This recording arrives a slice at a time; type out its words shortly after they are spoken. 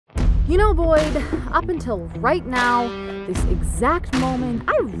You know, Boyd, up until right now, this exact moment,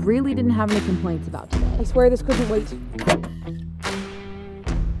 I really didn't have any complaints about today. I swear this couldn't wait.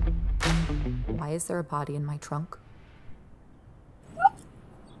 Why is there a body in my trunk?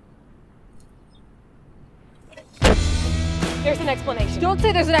 There's an explanation. Don't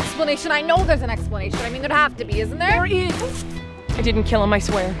say there's an explanation. I know there's an explanation. I mean, there'd have to be, isn't there? There is. I didn't kill him, I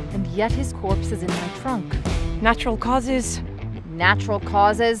swear. And yet his corpse is in my trunk. Natural causes. Natural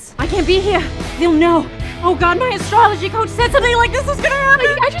causes? I can't be here. They'll know. Oh God, my astrology coach said something like this was gonna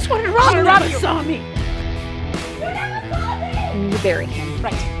happen. I just wanted to rob you. You never saw me. You never saw me! I need to bury him.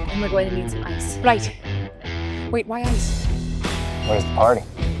 Right. And we're going to need some ice. Right. Wait, why ice? Where's the party?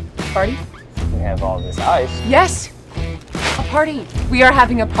 Party? We have all this ice. Yes. A party. We are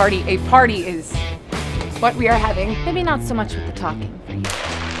having a party. A party is what we are having. Maybe not so much with the talking for you.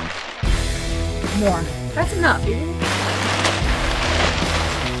 More. That's enough, isn't it?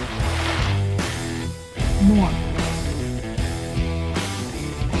 More.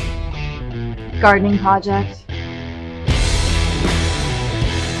 Gardening project.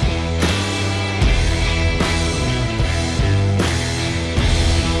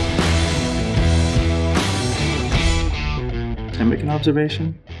 Can I make an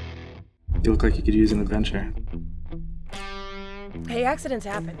observation? You look like you could use an adventure. Hey, accidents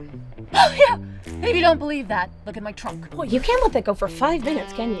happen. Oh yeah! Maybe you don't believe that. Look at my trunk. Boy, you can't let that go for 5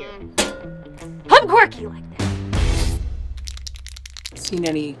 minutes, can you? I'm quirky like that. Seen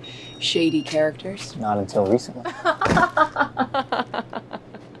any shady characters? Not until recently.